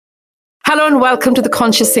Hello and welcome to the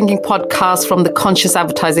Conscious Thinking podcast from the Conscious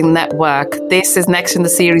Advertising Network. This is next in the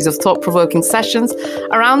series of thought-provoking sessions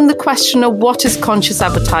around the question of what is conscious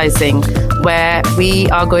advertising, where we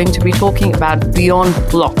are going to be talking about beyond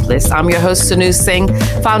Blocklists. I'm your host, Sanu Singh,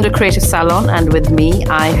 founder of Creative Salon, and with me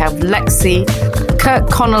I have Lexi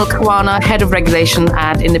Connell-Kawana, Head of Regulation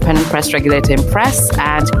at Independent Press Regulator in Press,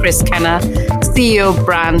 and Chris Kenner, CEO of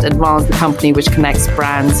Brand Advance, the company which connects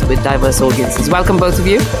brands with diverse audiences. Welcome, both of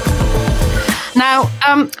you. Now,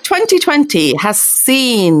 2020 has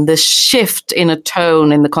seen the shift in a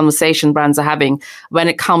tone in the conversation brands are having when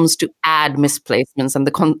it comes to ad misplacements. And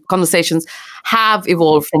the conversations have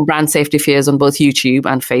evolved from brand safety fears on both YouTube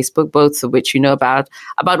and Facebook, both of which you know about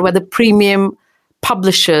whether premium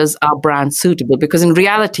publishers are brand suitable. Because in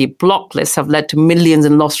reality, blocklists have led to millions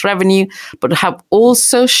in lost revenue, but have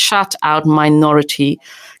also shut out minority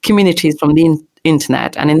communities from the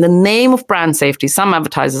internet. And in the name of brand safety, some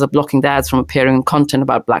advertisers are blocking their ads from appearing in content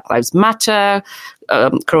about Black Lives Matter,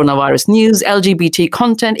 coronavirus news, LGBT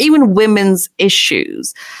content, even women's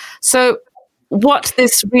issues. So what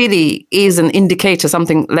this really is an indicator,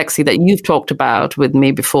 something, Lexi, that you've talked about with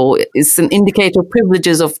me before, is an indicator of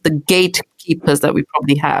privileges of the gatekeepers that we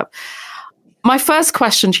probably have. My first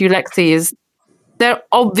question to you, Lexi, is there are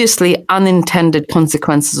obviously unintended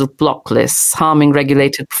consequences of blocklists harming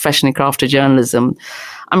regulated, professionally crafted journalism.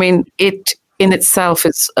 I mean, it in itself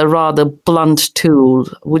is a rather blunt tool.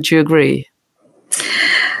 Would you agree?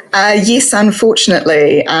 Yes,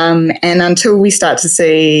 unfortunately. And until we start to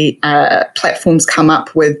see platforms come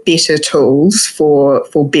up with better tools for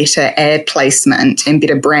better ad placement and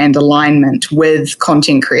better brand alignment with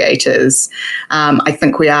content creators, I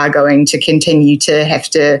think we are going to continue to have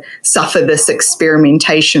to suffer this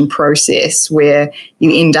experimentation process where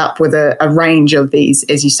you end up with a range of these,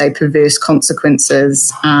 as you say, perverse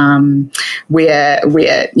consequences, where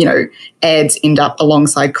ads end up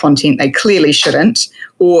alongside content they clearly shouldn't,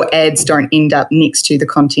 or ads don't end up next to the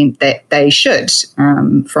content that they should,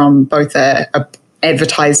 from both a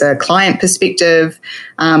advertiser client perspective,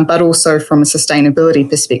 but also from a sustainability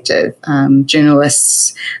perspective.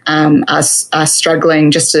 Journalists are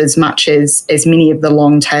struggling just as much as many of the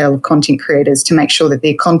long tail of content creators to make sure that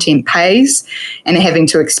their content pays, and are having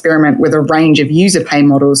to experiment with a range of user pay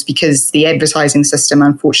models because the advertising system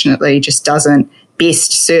unfortunately just doesn't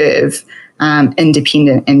best serve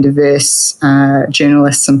independent and diverse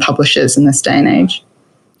journalists and publishers in this day and age.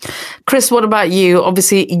 Chris, what about you?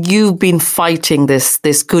 Obviously, you've been fighting this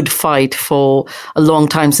good fight for a long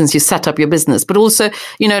time since you set up your business. But also,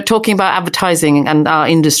 talking about advertising and our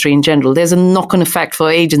industry in general, there's a knock-on effect for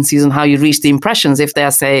agencies on how you reach the impressions if there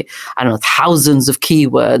are, say, thousands of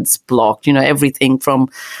keywords blocked, everything from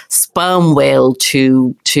sperm whale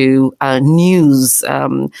to news.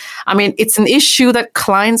 It's an issue that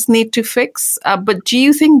clients need to fix. But do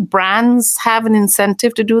you think brands have an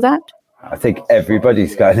incentive to do that? I think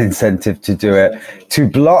everybody's got an incentive to do it. To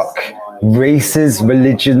block races,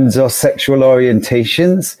 religions, or sexual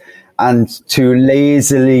orientations, and to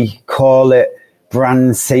lazily call it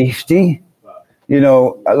brand safety.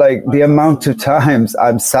 Like the amount of times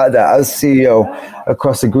I'm sat there as CEO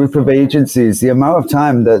across a group of agencies, the amount of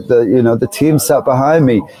time that the team sat behind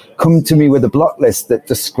me come to me with a block list that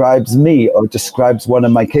describes me or describes one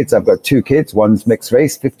of my kids. I've got two kids, one's mixed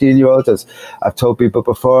race, 15-year-old, as I've told people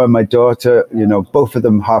before, and my daughter, both of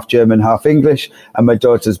them half German, half English, and my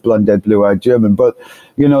daughter's blonde-haired, blue-eyed German. But,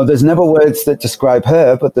 there's never words that describe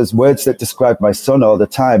her, but there's words that describe my son all the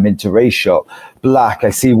time, interracial, black.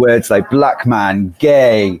 I see words like black man,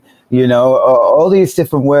 gay, all these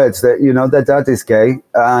different words that, their dad is gay.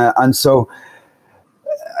 And so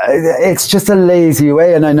it's just a lazy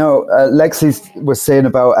way. And I know Lexi was saying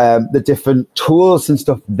about the different tools and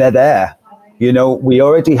stuff, they're there. We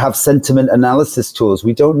already have sentiment analysis tools.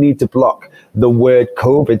 We don't need to block the word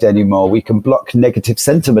COVID anymore. We can block negative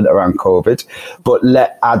sentiment around COVID, but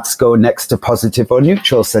let ads go next to positive or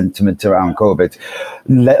neutral sentiment around COVID.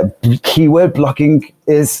 Keyword blocking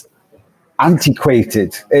is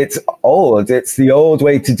antiquated. It's old. It's the old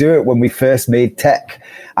way to do it when we first made tech.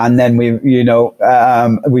 And then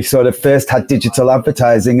we sort of first had digital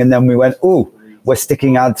advertising, and then we went, we're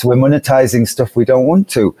sticking ads, we're monetizing stuff we don't want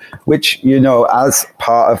to, which, as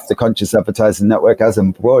part of the Conscious Advertising Network, as a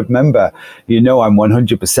board member, I'm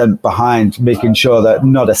 100% behind making sure that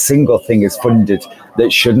not a single thing is funded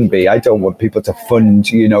that shouldn't be. I don't want people to fund,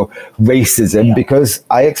 racism, because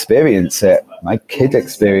I experience it. My kid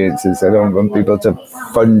experiences. I don't want people to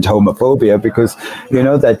fund homophobia because,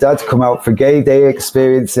 their dads come out for gay. They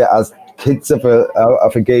experience it as kids of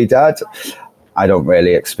a gay dad. I don't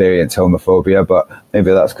really experience homophobia, but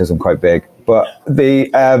maybe that's because I'm quite big. But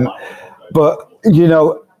But,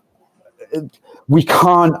 we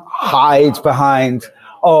can't hide behind,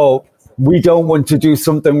 we don't want to do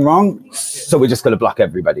something wrong, so we're just going to block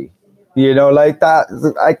everybody. Like that.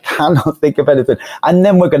 I cannot think of anything. And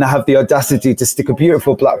then we're going to have the audacity to stick a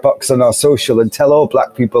beautiful black box on our social and tell all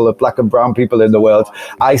black people, black and brown people in the world,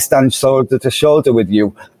 I stand shoulder to shoulder with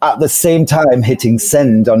you. At the same time, hitting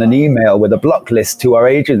send on an email with a block list to our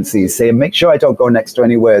agencies saying, make sure I don't go next to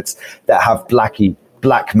any words that have blackie,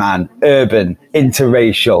 black man, urban,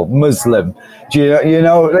 interracial, Muslim.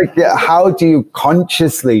 How do you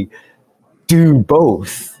consciously do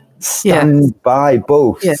both? Stand by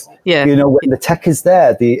both. When the tech is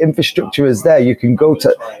there, the infrastructure is there, you can go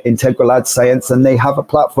to Integral Ad Science and they have a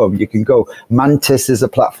platform. You can go, Mantis is a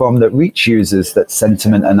platform that Reach uses, that's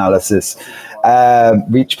sentiment analysis,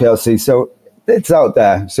 Reach PLC. So it's out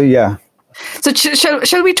there. So yeah. So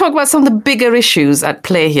shall we talk about some of the bigger issues at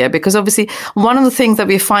play here? Because obviously one of the things that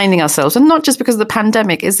we're finding ourselves, and not just because of the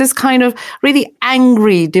pandemic, is this kind of really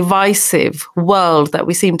angry, divisive world that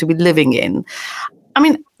we seem to be living in. I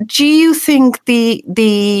mean, do you think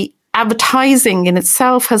the advertising in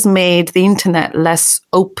itself has made the internet less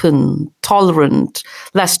open,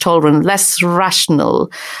 less tolerant, less rational?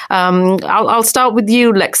 I'll start with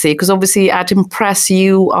you, Lexi, because obviously at Impress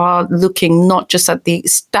you are looking not just at the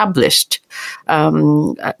established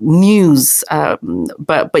news,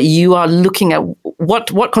 but you are looking at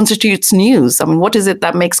what constitutes news. I mean, what is it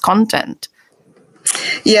that makes content?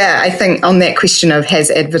 Yeah, I think on that question of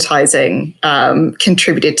has advertising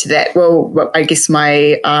contributed to that? Well, I guess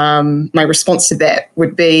my response to that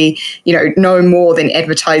would be, no more than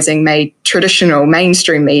advertising made traditional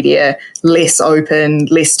mainstream media less open,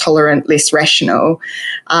 less tolerant, less rational,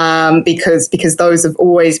 because those have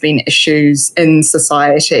always been issues in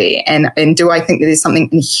society. And do I think that there's something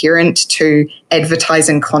inherent to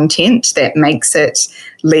advertising content that makes it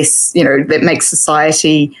less, that makes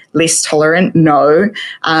society less tolerant? No.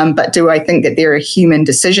 But do I think that there are human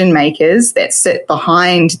decision makers that sit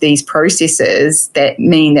behind these processes that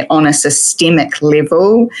mean that on a systemic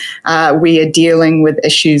level, we are dealing with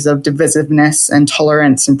issues of divisiveness,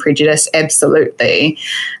 intolerance and prejudice? Absolutely.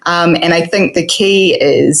 And I think the key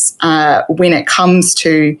is when it comes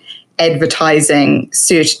to advertising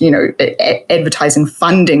advertising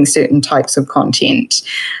funding certain types of content.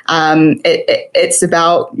 It's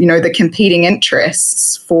about, the competing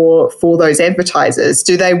interests for those advertisers.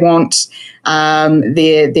 Do they want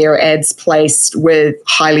their ads placed with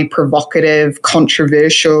highly provocative,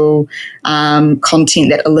 controversial content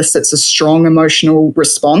that elicits a strong emotional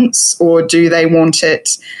response, or do they want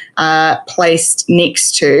it placed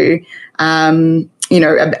next to a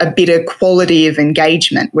better quality of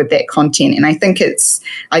engagement with that content? And I think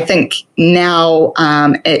now,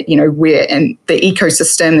 we're in the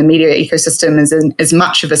ecosystem, the media ecosystem is in as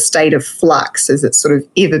much of a state of flux as it's sort of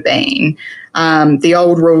ever been. The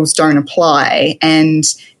old rules don't apply, and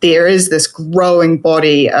there is this growing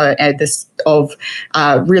body of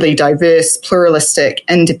really diverse, pluralistic,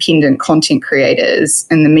 independent content creators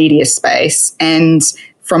in the media space. And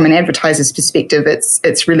from an advertiser's perspective,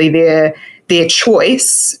 it's really their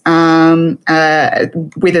choice whether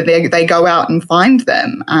they go out and find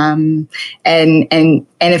them. And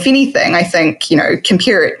if anything, I think,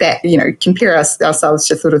 compare ourselves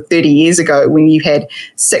to sort of 30 years ago when you had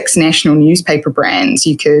 6 national newspaper brands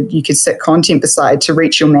you could sit content beside to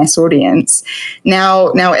reach your mass audience.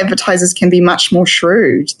 Now advertisers can be much more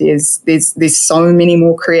shrewd. There's so many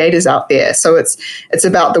more creators out there. So it's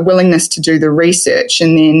about the willingness to do the research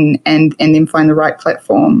and then find the right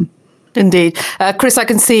platform. Indeed. Chris, I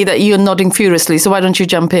can see that you're nodding furiously, so why don't you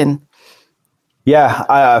jump in? Yeah,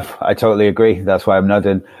 I totally agree. That's why I'm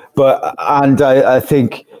nodding. I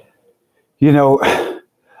think, it's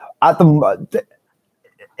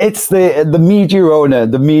the media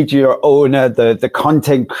owner, the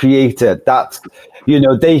content creator that,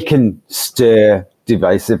 they can stir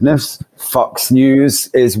divisiveness. Fox News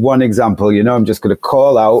is one example. I'm just going to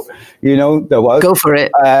call out, there was... Go for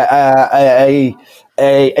it.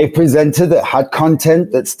 A presenter that had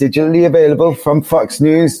content that's digitally available from Fox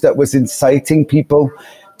News that was inciting people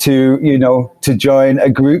to join a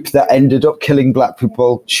group that ended up killing black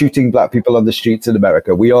people, shooting black people on the streets in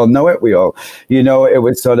America. We all know it. It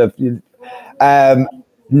was sort of,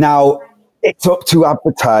 now it's up to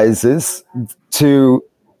advertisers to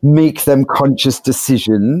make them conscious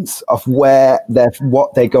decisions of what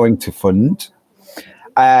they're going to fund.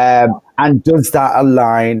 And does that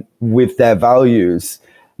align with their values?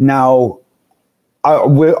 Now,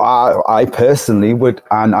 I personally would,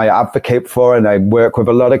 and I advocate for, and I work with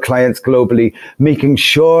a lot of clients globally, making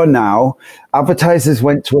sure now advertisers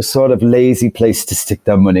went to a sort of lazy place to stick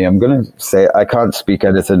their money. I'm going to say, I can't speak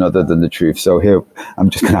anything other than the truth. So here,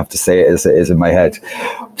 I'm just going to have to say it as it is in my head.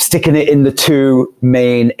 Sticking it in the two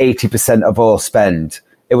main 80% of all spend.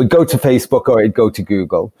 It would go to Facebook or it'd go to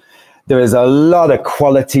Google. There is a lot of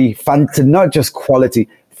quality, not just quality,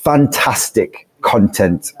 fantastic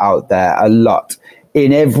content out there, a lot.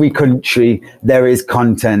 In every country, there is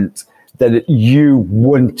content that you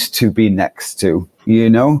want to be next to, you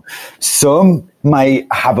know? Some might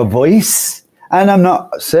have a voice, and I'm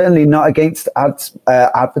certainly not against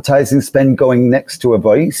advertising spend going next to a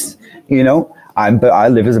voice, you know? But I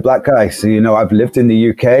live as a black guy, so, you know, I've lived in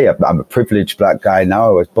the UK. I'm a privileged black guy now.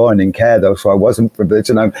 I was born in care, though, so I wasn't privileged,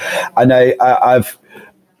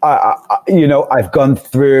 I've gone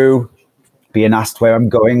through being asked where I'm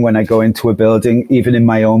going when I go into a building. Even in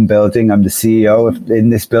my own building, I'm the CEO in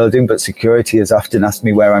this building, but security has often asked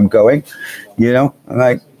me where I'm going. You know, I'm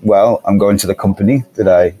like, well, I'm going to the company that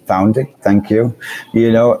I founded. Thank you.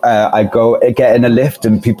 You know, I get in a lift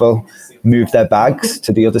and people move their bags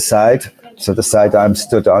to the other side, so the side I'm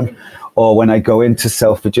stood on. Or when I go into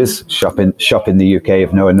Selfridges, shop in the UK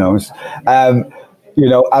if no one knows. You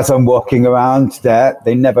know, as I'm walking around there,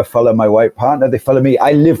 they never follow my white partner. They follow me.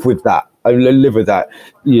 I live with that.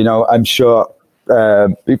 You know, I'm sure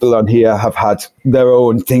people on here have had their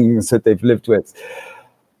own things that they've lived with.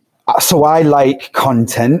 So I like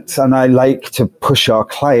content, and I like to push our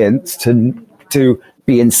clients to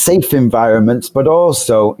be in safe environments, but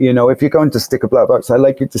also, you know, if you're going to stick a black box, I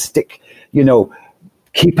like you to stick, you know,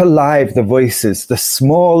 keep alive the voices, the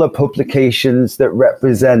smaller publications that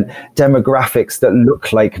represent demographics that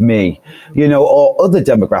look like me, you know, or other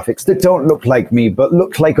demographics that don't look like me, but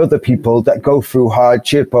look like other people that go through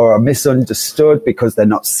hardship or are misunderstood because they're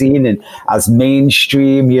not seen as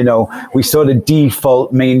mainstream. You know, we sort of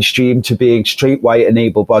default mainstream to being straight, white, and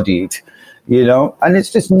able-bodied, you know, and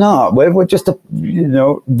it's just not. We're just,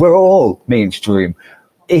 we're all mainstream.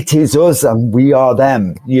 It is us and we are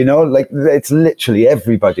them, you know, like it's literally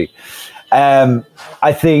everybody.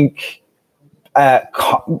 I think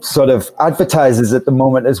sort of advertisers at the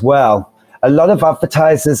moment as well. A lot of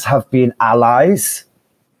advertisers have been allies.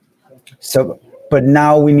 But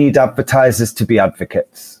now we need advertisers to be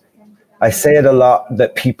advocates. I say it a lot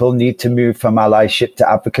that people need to move from allyship to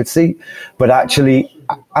advocacy, but actually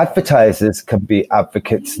advertisers can be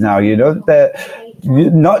advocates now, you know, they're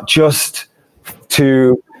not just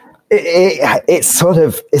to, it sort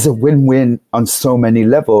of is a win-win on so many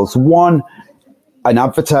levels. One, an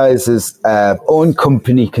advertiser's own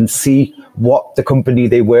company can see what the company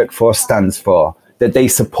they work for stands for, that they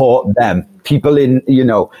support them. People in, you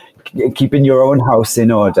know, keeping your own house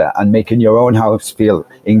in order and making your own house feel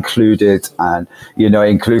included and, you know,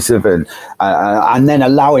 inclusive, and then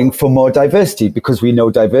allowing for more diversity, because we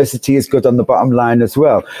know diversity is good on the bottom line as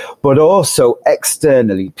well. But also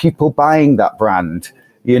externally, people buying that brand,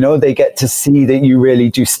 you know, they get to see that you really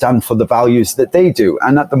do stand for the values that they do.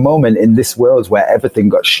 And at the moment, in this world where everything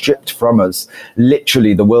got stripped from us,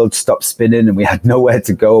 literally the world stopped spinning and we had nowhere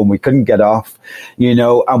to go and we couldn't get off, you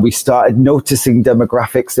know, and we started noticing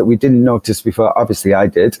demographics that we didn't notice before. Obviously I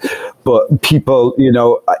did, but people, you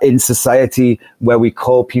know, in society where we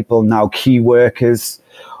call people now key workers,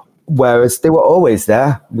 whereas they were always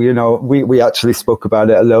there. You know, we actually spoke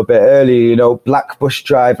about it a little bit earlier. You know, black bus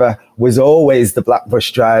driver was always the black bus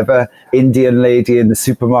driver. Indian lady in the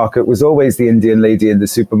supermarket was always the Indian lady in the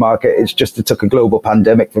supermarket. It's just it took a global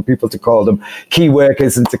pandemic for people to call them key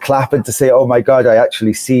workers and to clap and to say, oh my God, I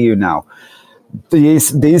actually see you now.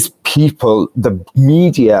 These people, the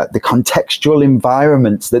media, the contextual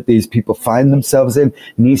environments that these people find themselves in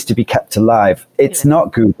needs to be kept alive. It's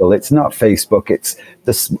not Google, it's not Facebook, it's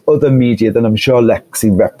this other media that I'm sure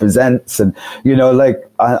Lexi represents, and, you know, like,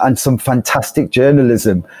 and some fantastic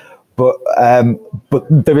journalism. But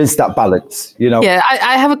there is that balance, you know. Yeah,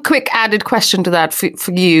 I have a quick added question to that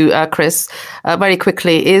for you, Chris, very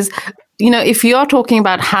quickly is, you know, if you're talking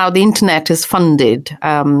about how the internet is funded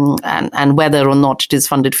and whether or not it is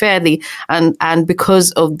funded fairly, and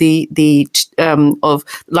because of the of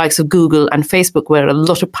likes of Google and Facebook, where a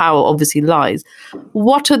lot of power obviously lies,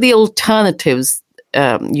 what are the alternatives,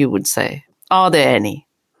 you would say? Are there any?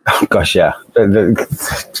 Oh, gosh, yeah.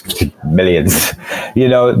 Millions. You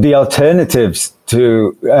know, the alternatives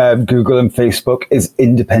to Google and Facebook is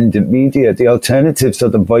independent media. The alternatives are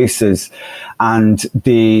the voices and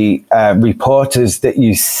the reporters that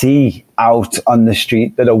you see out on the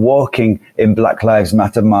street that are walking in Black Lives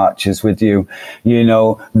Matter marches with you,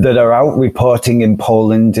 that are out reporting in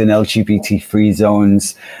Poland in LGBT-free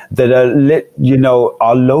zones, that are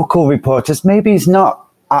our local reporters. Maybe it's not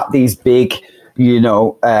at these big,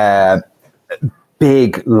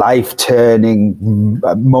 big life-turning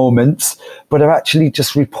moments, but are actually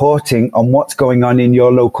just reporting on what's going on in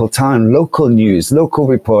your local town, local news, local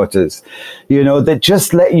reporters, that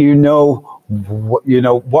just let you know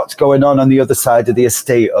what's going on the other side of the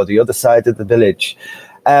estate or the other side of the village.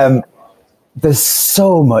 There's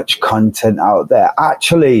so much content out there.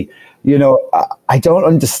 Actually, I don't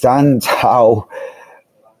understand how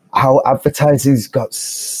advertising's got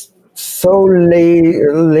so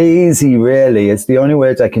lazy, really. It's the only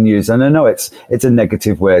word I can use. And I know it's a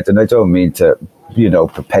negative word, and I don't mean to,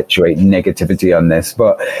 perpetuate negativity on this,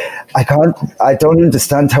 but I don't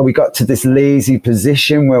understand how we got to this lazy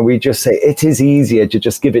position where we just say it is easier to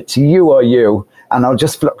just give it to you or you, and I'll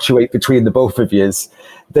just fluctuate between the both of yous,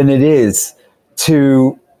 than it is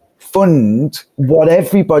to fund what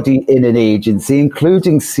everybody in an agency,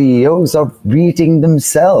 including CEOs, are reading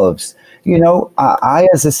themselves. I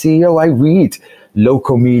as a CEO, I read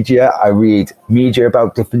local media, I read media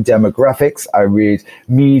about different demographics, I read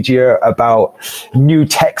media about new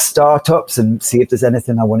tech startups and see if there's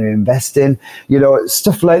anything I want to invest in,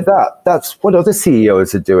 stuff like that. That's what other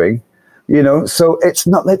CEOs are doing, so it's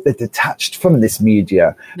not like they're detached from this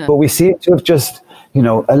media, but we seem to have just,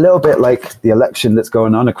 a little bit like the election that's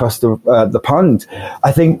going on across the pond.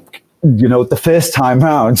 I think, the first time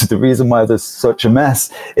round, the reason why there's such a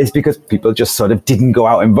mess is because people just sort of didn't go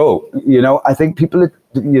out and vote. I think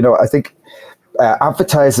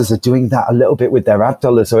advertisers are doing that a little bit with their ad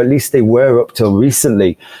dollars, or at least they were up till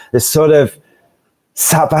recently. They sort of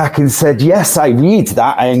sat back and said, yes, I read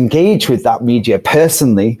that, I engage with that media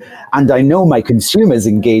personally, and I know my consumers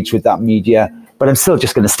engage with that media, but I'm still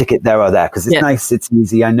just going to stick it there or there because it's nice, it's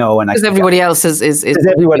easy, I know. And because everybody else is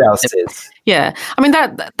everyone else is. Yeah, I mean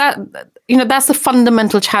that that's the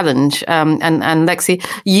fundamental challenge. And Lexi,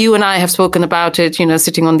 you and I have spoken about it.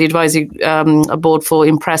 Sitting on the advisory board for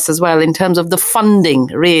Impress as well, in terms of the funding,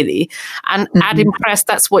 really. And at Impress,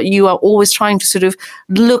 that's what you are always trying to sort of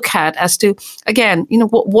look at as to, again,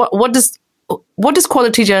 what does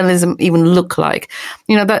quality journalism even look like?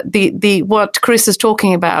 That the what Chris is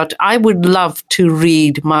talking about. I would love to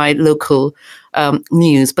read my local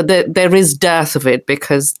news, but there is dearth of it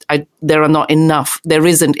because there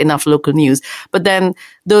isn't enough local news. But then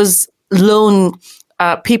those lone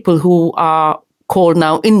people who are called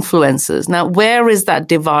now influencers. Now, where is that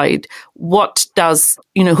divide? What does,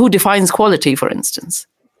 who defines quality, for instance?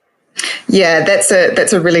 Yeah, that's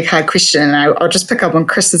a really hard question. And I'll just pick up on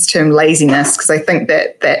Chris's term laziness, because I think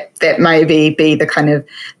that maybe be the kind of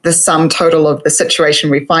the sum total of the situation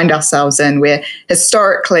we find ourselves in, where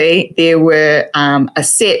historically there were a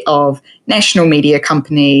set of national media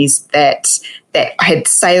companies that had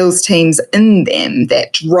sales teams in them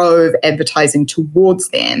that drove advertising towards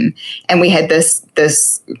them. And we had this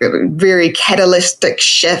very catalytic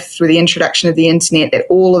shift with the introduction of the internet that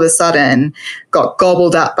all of a sudden got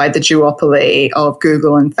gobbled up by the duopoly of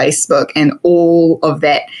Google and Facebook, and all of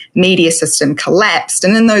that media system collapsed.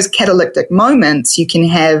 And in those catalytic moments, you can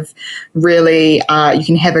have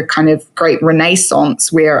a kind of great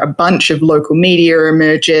renaissance where a bunch of local media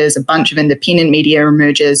emerges, a bunch of independent media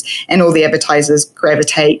emerges, and all the advertisers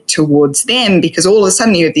gravitate towards them, because all of a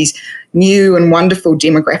sudden you have these new and wonderful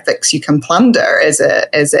demographics you can plunder as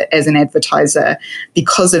an advertiser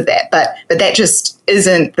because of that. But that just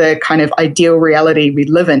isn't the kind of ideal reality we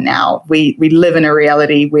live in now. We live in a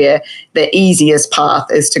reality where the easiest path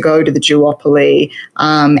is to go to the duopoly,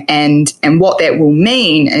 and what that will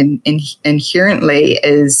mean inherently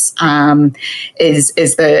is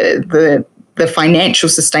the financial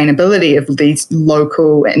sustainability of these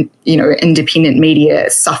local and independent media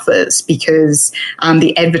suffers, because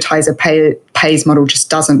the advertiser pays model just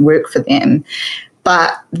doesn't work for them.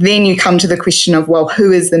 But then you come to the question of, well,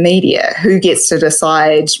 who is the media? Who gets to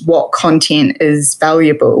decide what content is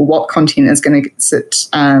valuable, what content is going to sit,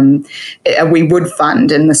 we would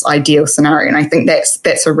fund in this ideal scenario? And I think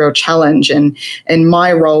that's a real challenge. And in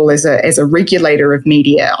my role as a regulator of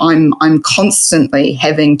media, I'm constantly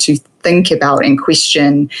having to think about and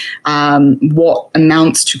question what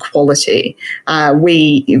amounts to quality. At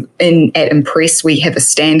Impress, we have a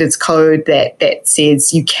standards code that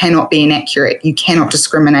says you cannot be inaccurate, you cannot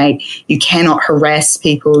discriminate, you cannot harass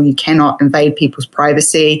people, you cannot invade people's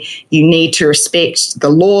privacy. You need to respect the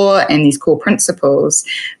law and these core principles.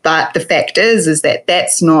 But the fact is that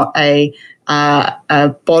that's not a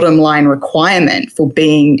bottom line requirement for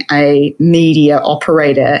being a media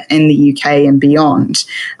operator in the UK and beyond.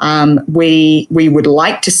 We would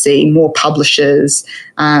like to see more publishers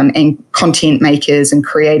and content makers and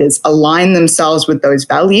creators align themselves with those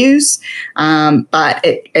values. But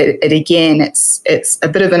it again, it's a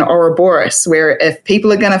bit of an Ouroboros, where if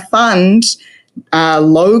people are going to fund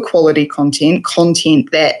low quality content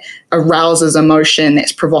that arouses emotion,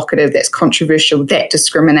 that's provocative, that's controversial, that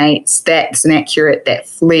discriminates, that's inaccurate, that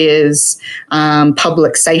flares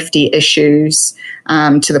public safety issues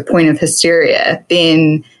to the point of hysteria,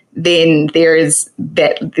 then there is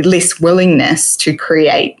that less willingness to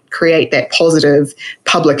create that positive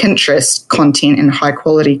public interest content and high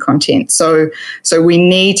quality content. So we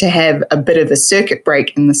need to have a bit of a circuit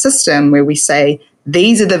break in the system where we say,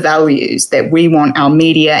 these are the values that we want our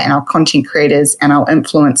media and our content creators and our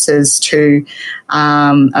influencers to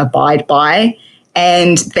abide by.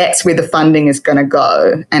 And that's where the funding is going to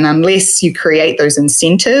go. And unless you create those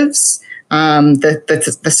incentives,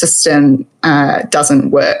 the system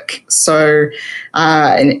doesn't work. So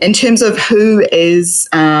in terms of who is,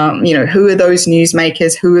 who are those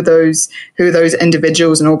newsmakers, who are those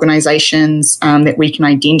individuals and organizations that we can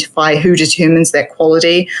identify, who determines that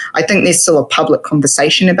quality, I think there's still a public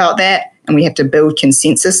conversation about that. And we have to build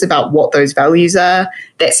consensus about what those values are.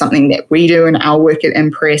 That's something that we do in our work at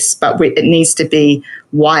Impress, but it needs to be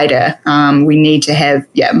wider. We need to have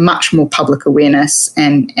much more public awareness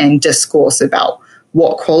and discourse about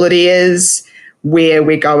what quality is, where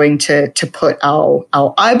we're going to put our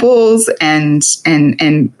eyeballs, and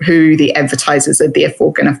who the advertisers are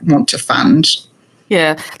therefore going to want to fund.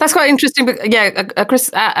 Yeah, that's quite interesting. But Chris,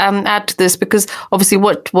 add to this, because obviously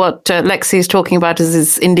what Lexi is talking about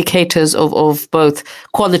is indicators of both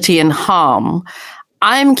quality and harm.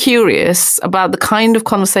 I'm curious about the kind of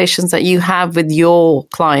conversations that you have with your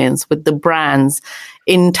clients, with the brands,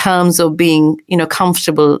 in terms of being,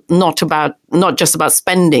 comfortable, not just about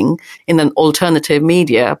spending in an alternative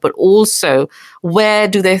media, but also where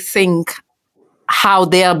do they think how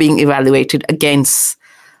they are being evaluated against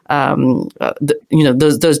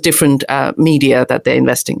those different media that they're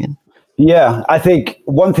investing in. Yeah, I think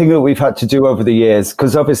one thing that we've had to do over the years,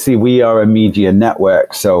 because obviously we are a media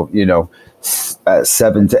network, so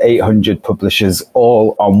 700 to 800 publishers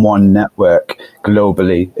all on one network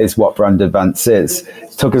globally is what Brand Advance is.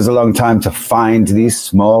 It took us a long time to find these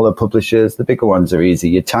smaller publishers. The bigger ones are easy.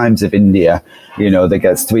 Your Times of India, that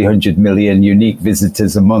gets 300 million unique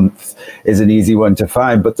visitors a month, is an easy one to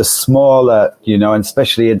find. But the smaller, and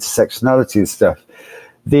especially intersectionality stuff,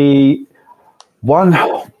 the one,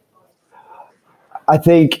 I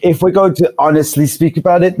think if we're going to honestly speak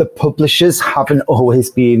about it, the publishers haven't always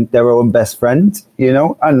been their own best friend,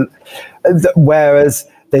 and whereas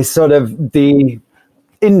they sort of, the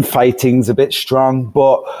infighting's a bit strong,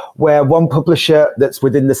 but where one publisher that's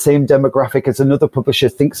within the same demographic as another publisher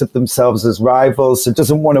thinks of themselves as rivals, so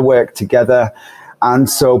doesn't want to work together. And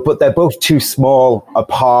so, but they're both too small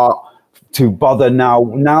apart to bother now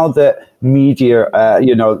that media,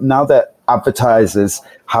 now that advertisers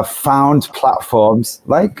have found platforms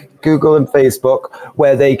like Google and Facebook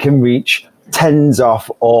where they can reach tens of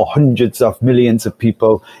or hundreds of millions of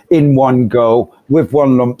people in one go with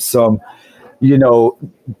one lump sum.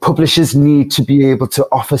 Publishers need to be able to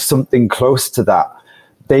offer something close to that.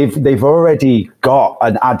 They've already got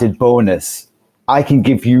an added bonus. I can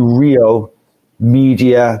give you real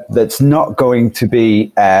media that's not going to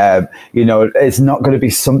be, it's not going to be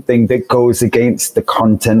something that goes against the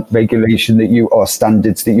content regulation or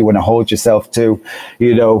standards that you want to hold yourself to.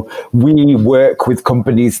 We work with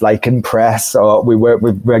companies like Impress, or we work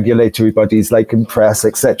with regulatory bodies like Impress,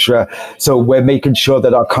 etc. So we're making sure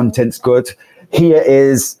that our content's good. Here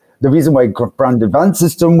is the reason why Brand Advance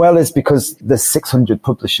has done well is because there's 600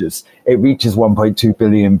 publishers. It reaches 1.2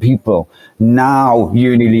 billion people. Now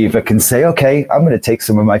Unilever can say, okay, I'm going to take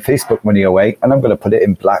some of my Facebook money away and I'm going to put it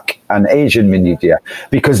in Black and Asian media,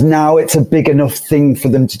 because now it's a big enough thing for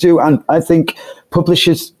them to do. And I think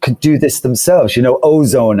publishers could do this themselves.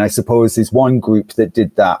 Ozone, I suppose, is one group that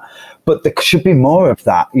did that. But there should be more of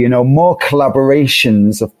that, more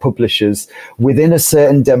collaborations of publishers within a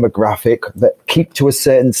certain demographic that keep to a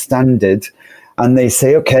certain standard. And they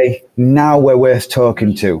say, okay, now we're worth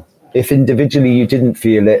talking to. If individually you didn't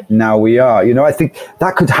feel it, now we are. I think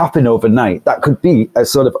that could happen overnight. That could be a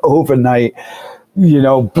sort of overnight,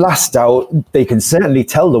 blast out. They can certainly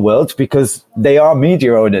tell the world because they are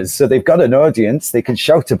media owners. So they've got an audience. They can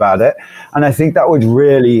shout about it. And I think that would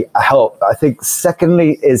really help. I think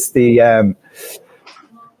secondly is the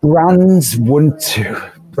brands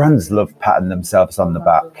love patting themselves on the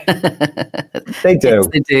back. They do. Yes,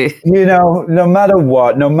 they do. No matter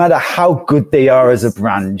what, no matter how good they are as a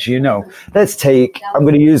brand, let's take, I'm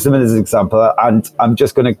going to use them as an example, and I'm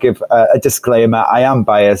just going to give a disclaimer. I am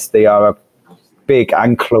biased. They are a big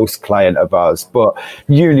and close client of ours, but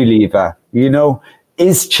Unilever,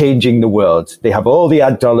 is changing the world. They have all the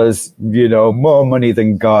ad dollars, more money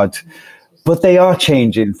than God, but they are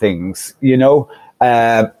changing things,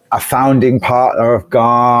 a founding partner of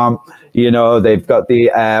GARM, they've got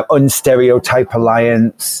the Unstereotype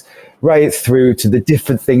Alliance, right through to the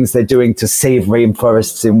different things they're doing to save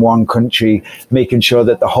rainforests in one country, making sure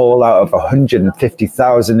that the whole out of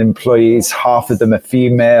 150,000 employees, half of them are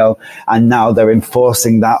female, and now they're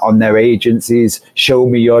enforcing that on their agencies. Show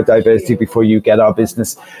me your diversity before you get our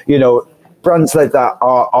business. Brands like that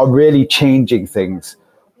are really changing things,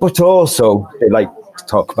 but also they like to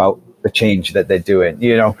talk about the change that they're doing.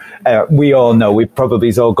 We all know, we've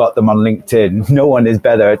probably all got them on LinkedIn. No one is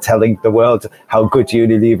better at telling the world how good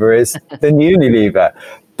Unilever is than Unilever.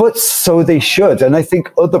 But so they should. And I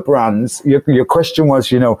think other brands, your question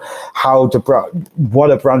was, what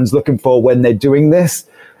are brands looking for when they're doing this?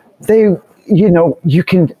 You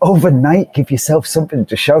can overnight give yourself something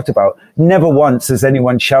to shout about. Never once has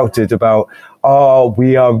anyone shouted about,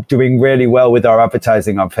 we are doing really well with our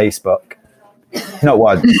advertising on Facebook. Not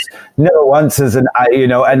once. Never once as an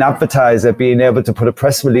advertiser being able to put a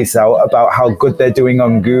press release out about how good they're doing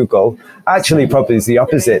on Google. Actually, probably is the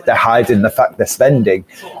opposite. They're hiding the fact they're spending,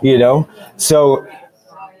 So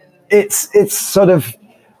it's sort of,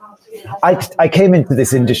 I came into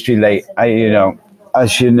this industry late.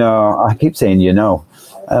 As you know, I keep saying,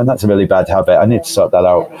 and that's a really bad habit. I need to sort that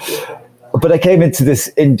out. But I came into this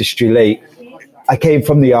industry late. I came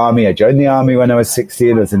from the army. I joined the army when I was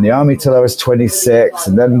 16. I was in the army till I was 26,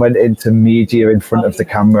 and then went into media in front of the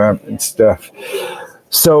camera and stuff.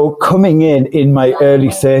 So coming in my early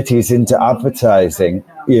 30s into advertising,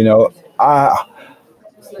 there's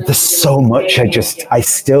so much I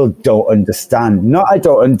still don't understand. Not I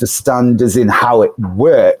don't understand as in how it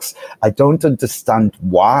works. I don't understand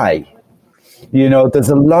why. There's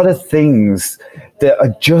a lot of things that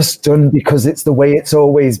are just done because it's the way it's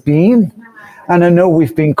always been. And I know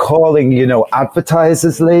we've been calling,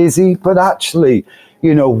 advertisers lazy, but actually,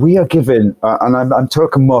 we are given, and I'm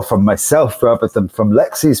talking more from myself rather than from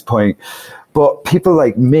Lexi's point, but people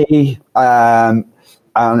like me, and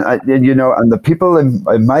the people in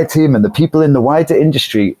my team and the people in the wider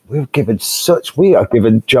industry, we are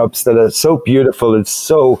given jobs that are so beautiful and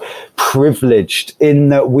so privileged in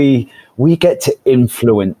that we get to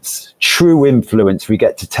influence, true influence. We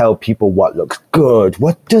get to tell people what looks good,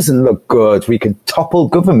 what doesn't look good. We can topple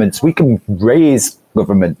governments. We can raise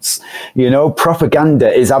governments. Propaganda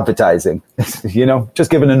is advertising, just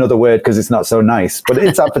giving another word because it's not so nice, but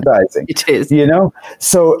it's advertising. It is.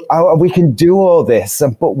 So we can do all this,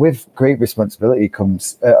 but with great responsibility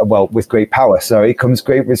comes, with great power, comes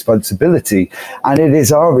great responsibility. And it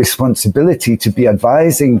is our responsibility to be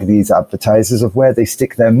advising these advertisers of where they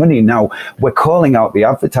stick their money. Now, we're calling out the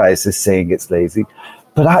advertisers saying it's lazy,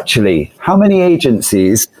 but actually, how many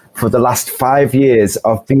agencies for the last 5 years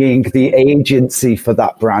of being the agency for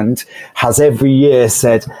that brand has every year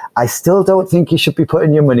said, I still don't think you should be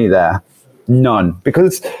putting your money there? None.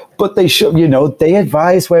 But they should, they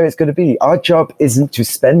advise where it's going to be. Our job isn't to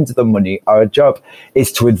spend the money. Our job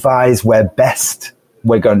is to advise where best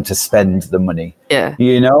we're going to spend the money. Yeah.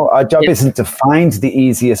 Our job isn't to find the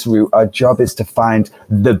easiest route. Our job is to find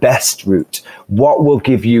the best route. What will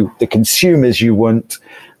give you the consumers you want,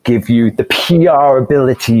 give you the PR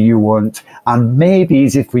ability you want, and maybe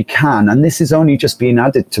if we can, and this is only just being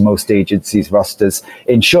added to most agencies' rosters,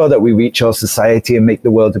 ensure that we reach our society and make the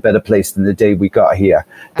world a better place than the day we got here.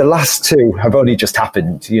 The last two have only just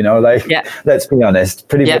happened, let's be honest,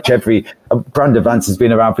 pretty much every brand advance has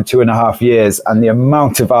been around for 2.5 years, and the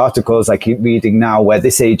amount of articles I keep reading now where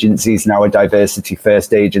this agency is now a diversity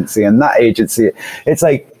first agency and that agency, it's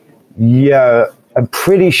like, yeah, I'm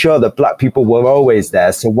pretty sure that Black people were always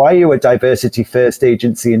there. So why are you a diversity first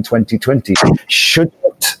agency in 2020?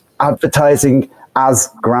 Shouldn't advertising as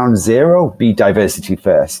ground zero be diversity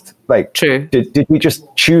first. Like, true. Did we just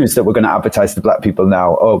choose that we're going to advertise to Black people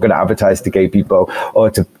now, or going to advertise to gay people, or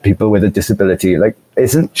to people with a disability? Like,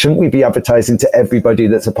 shouldn't we be advertising to everybody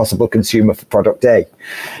that's a possible consumer for product A?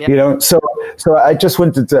 Yep. You know, so I just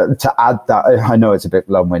wanted to add that. I know it's a bit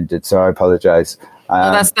long-winded, so I apologize.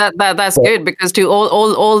 That's good, because to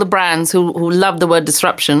all the brands who love the word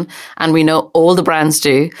disruption, and we know all the brands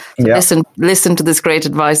do, so listen to this great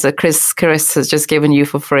advice that Chris has just given you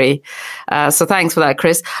for free. So thanks for that,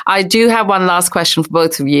 Chris. I do have one last question for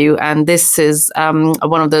both of you, and this is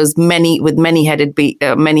one of those many-headed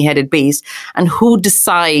beast. And who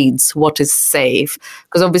decides what is safe?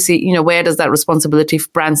 Because obviously, you know, where does that responsibility for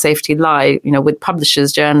brand safety lie? You know, with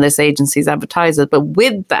publishers, journalists, agencies, advertisers. But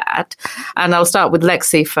with that, and I'll start with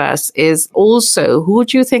Lexi first, is also, who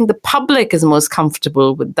do you think the public is most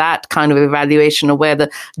comfortable with that kind of evaluation, or where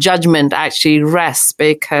the judgment actually rests?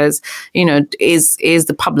 Because, you know, is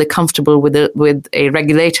the public comfortable with a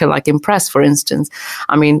regulator like Impress, for instance?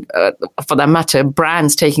 I mean, for that matter,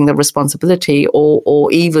 brands taking the responsibility,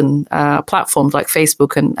 or even platforms like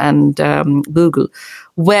Facebook and Google,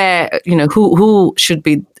 where, you know, who should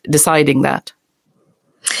be deciding that?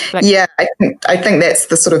 Yeah, I think that's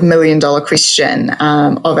the sort of $1 million question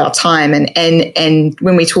of our time. And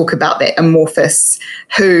when we talk about that amorphous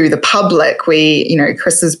who, the public,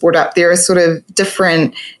 Chris has brought up, there are sort of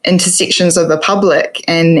different intersections of the public,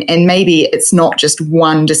 and maybe it's not just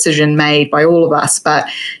one decision made by all of us, but,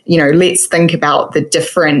 you know, let's think about the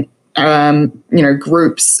different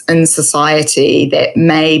groups in society that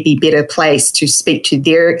may be better placed to speak to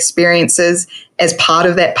their experiences as part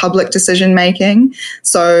of that public decision making.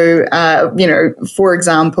 So, for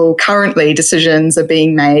example, currently decisions are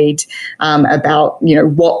being made about,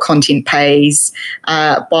 what content pays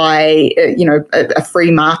by, a free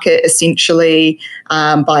market, essentially,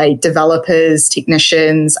 by developers,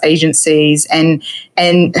 technicians, agencies, and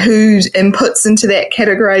whose inputs into that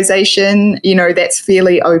categorization, that's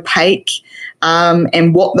fairly opaque.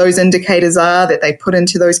 And what those indicators are that they put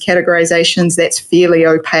into those categorizations, that's fairly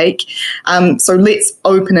opaque. So let's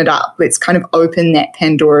open it up. Let's kind of open that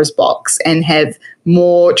Pandora's box and have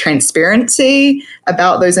more transparency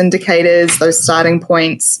about those indicators, those starting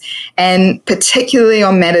points, and particularly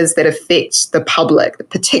on matters that affect the public,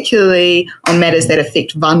 particularly on matters that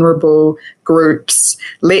affect vulnerable groups.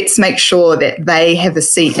 Let's make sure that they have a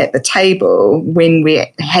seat at the table when we're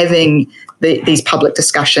having these public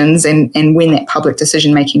discussions and when that public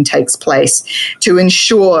decision making takes place, to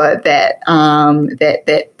ensure that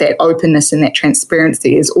that openness and that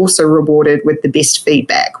transparency is also rewarded with the best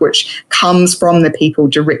feedback, which comes from the people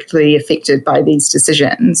directly affected by these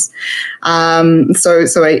decisions. So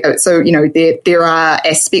there are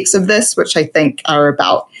aspects of this which I think are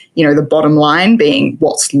about, the bottom line being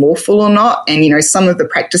what's lawful or not. And, some of the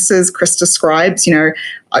practices Chris describes,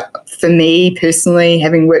 for me personally,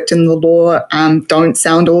 having worked in the law, don't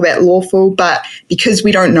sound all that lawful. But because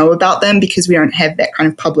we don't know about them, because we don't have that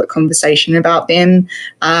kind of public conversation about them,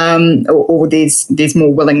 or there's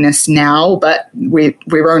more willingness now, but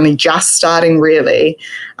we're only just starting, really.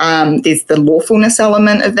 There's the lawfulness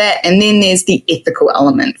element of that, and then there's the ethical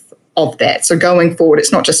element of that. So going forward,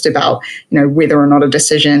 it's not just about, whether or not a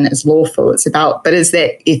decision is lawful. It's about, but is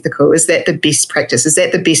that ethical? Is that the best practice? Is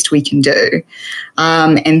that the best we can do?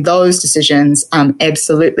 And those decisions,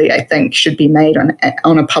 absolutely, I think, should be made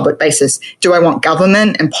on a public basis. Do I want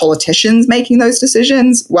government and politicians making those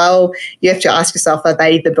decisions? Well, you have to ask yourself, are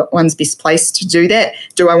they the ones best placed to do that?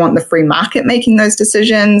 Do I want the free market making those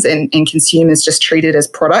decisions and consumers just treated as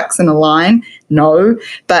products in a line? No,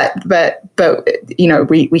 but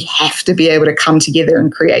we have to be able to come together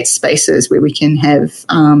and create spaces where we can have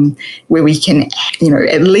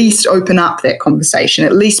at least open up that conversation,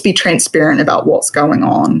 at least be transparent about what's going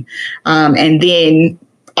on, and then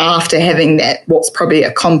after having that, what's probably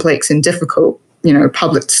a complex and difficult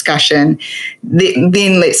public discussion,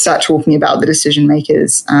 then let's start talking about the decision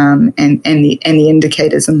makers and the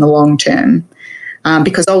indicators in the long term.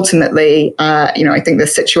 Because ultimately, I think the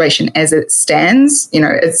situation as it stands,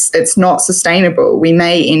 it's not sustainable. We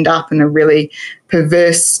may end up in a really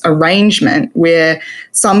perverse arrangement where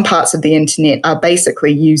some parts of the internet are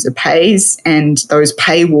basically user pays, and those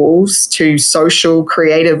paywalls to social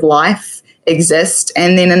creative life exist,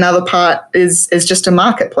 and then another part is just a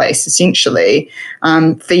marketplace, essentially,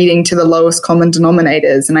 feeding to the lowest common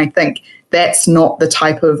denominators. And I think that's not the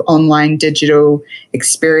type of online digital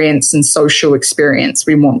experience and social experience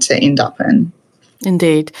we want to end up in.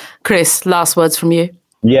 Indeed. Chris, last words from you.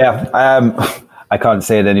 Yeah, I can't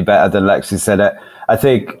say it any better than Lexi said it. I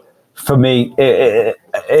think for me,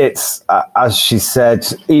 it's as she said,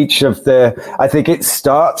 I think it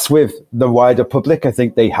starts with the wider public. I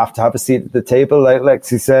think they have to have a seat at the table, like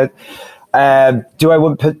Lexi said. Do I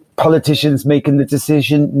want politicians making the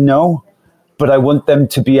decision? No, but I want them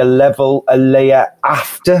to be a layer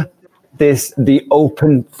after the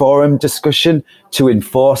open forum discussion to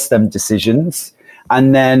enforce them decisions.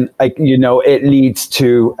 And then, it leads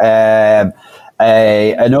to an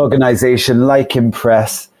organization like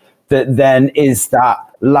Impress that then is that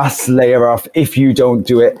last layer of, if you don't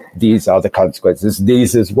do it, these are the consequences.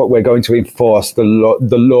 These is what we're going to enforce the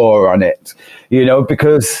law on it,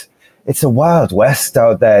 because it's a wild west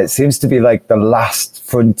out there. It seems to be like the last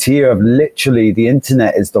frontier of literally the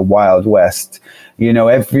internet is the wild west.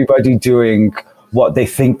 Everybody doing what they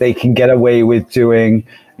think they can get away with doing.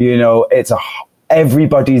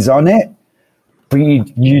 Everybody's on it, but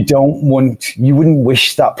you wouldn't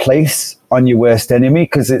wish that place on your worst enemy,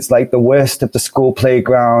 because it's like the worst of the school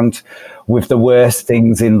playground with the worst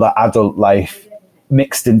things in the adult life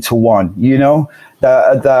mixed into one.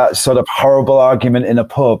 That sort of horrible argument in a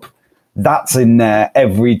pub, that's in there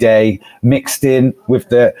every day, mixed in with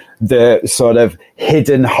the sort of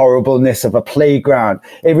hidden horribleness of a playground.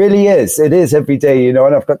 It really is. It is every day, and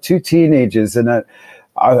I've got 2 teenagers, and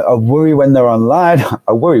I worry when they're online.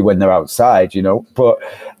 I worry when they're outside, but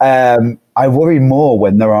I worry more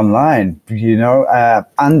when they're online,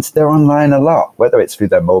 and they're online a lot, whether it's through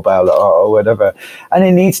their mobile or whatever. And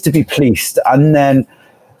it needs to be policed. And then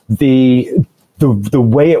the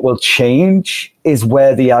way it will change is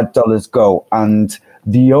where the ad dollars go. And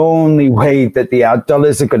the only way that the ad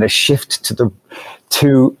dollars are going to shift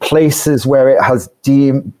to places where it has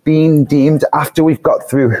been deemed, after we've got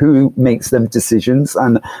through who makes them decisions.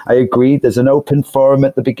 And I agree, there's an open forum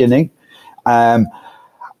at the beginning.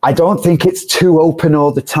 I don't think it's too open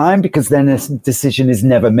all the time, because then a decision is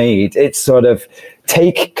never made. It's sort of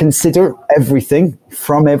consider everything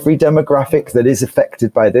from every demographic that is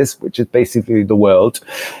affected by this, which is basically the world.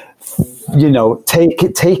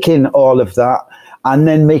 Take in all of that, and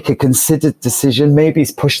then make a considered decision. Maybe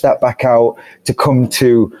push that back out to come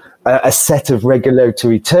to a set of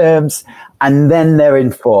regulatory terms, and then they're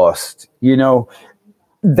enforced.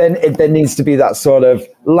 Then there needs to be that sort of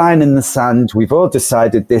line in the sand. We've all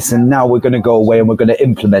decided this, and now we're going to go away and we're going to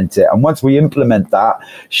implement it. And once we implement that,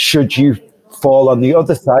 should you fall on the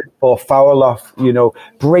other side or foul off,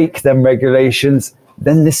 break them regulations,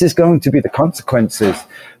 then this is going to be the consequences.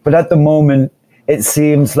 But at the moment, it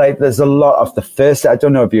seems like there's a lot of the first, I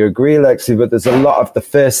don't know if you agree, Lexi, but there's a lot of the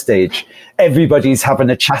first stage. Everybody's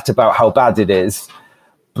having a chat about how bad it is,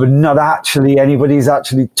 but not actually anybody's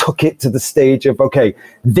actually took it to the stage of, okay,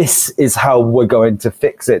 this is how we're going to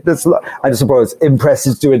fix it. I suppose Impress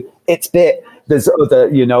is doing its bit. There's other,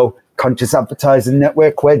 conscious advertising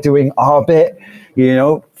network, we're doing our bit.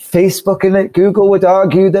 Facebook and Google would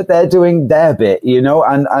argue that they're doing their bit, and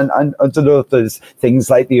others, things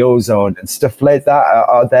like the ozone and stuff like that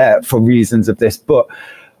are there for reasons of this. But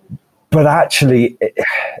actually,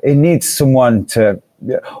 it needs someone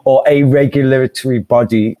or a regulatory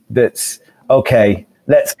body that's, okay,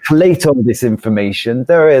 let's collate all this information.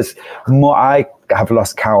 There is more. I have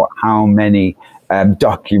lost count how many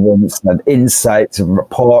documents and insights and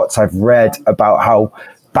reports I've read about how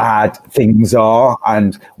bad things are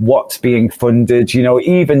and what's being funded,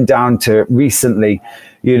 even down to recently,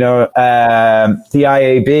 the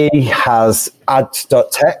IAB has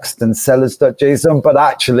ads.txt and sellers.json, but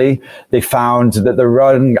actually they found that the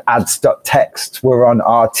wrong ads.txt were on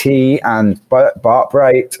RT and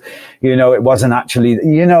Bartbright. It wasn't actually,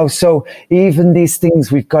 so even these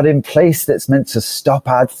things we've got in place that's meant to stop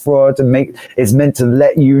ad fraud and is meant to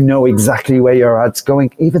let you know exactly where your ad's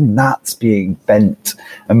going, even that's being bent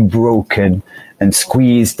and broken and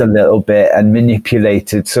squeezed a little bit and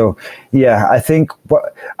manipulated. So, yeah, I think,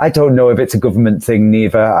 I don't know if it's a government thing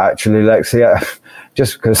neither, actually, Lexi,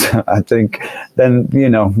 just because I think then,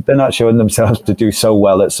 they're not showing themselves to do so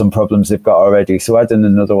well at some problems they've got already. So add in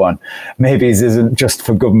another one. Maybe it isn't just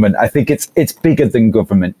for government. I think it's bigger than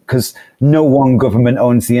government, because no one government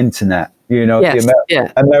owns the internet. Yes,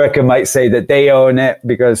 America might say that they own it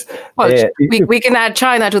because... Well, we can add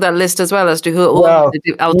China to that list as well as to who owns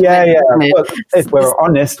the ultimate. Yeah. Well, if we're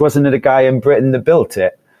honest, wasn't it a guy in Britain that built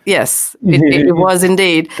it? Yes, it was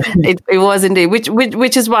indeed. It was indeed,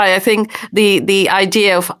 which is why I think the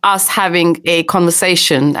idea of us having a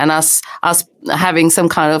conversation and us having some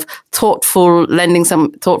kind of lending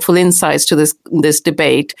some thoughtful insights to this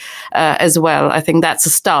debate as well. I think that's a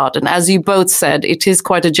start. And as you both said, it is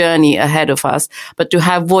quite a journey ahead of us. But to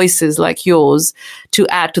have voices like yours to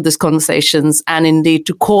add to these conversations and indeed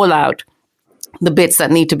to call out the bits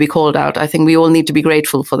that need to be called out. I think we all need to be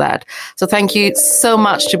grateful for that. So thank you so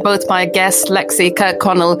much to both my guests, Lexi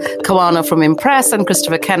Connell-Kawano from Impress and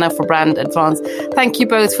Christopher Kenner for Brand Advance. Thank you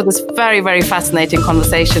both for this very, very fascinating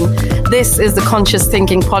conversation. This is the Conscious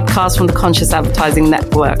Thinking podcast from the Conscious Advertising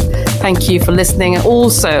Network. Thank you for listening. And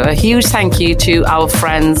also a huge thank you to our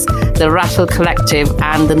friends, the Rattle Collective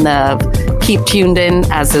and the Nerve. Keep tuned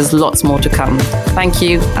in as there's lots more to come. Thank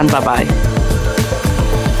you and bye-bye.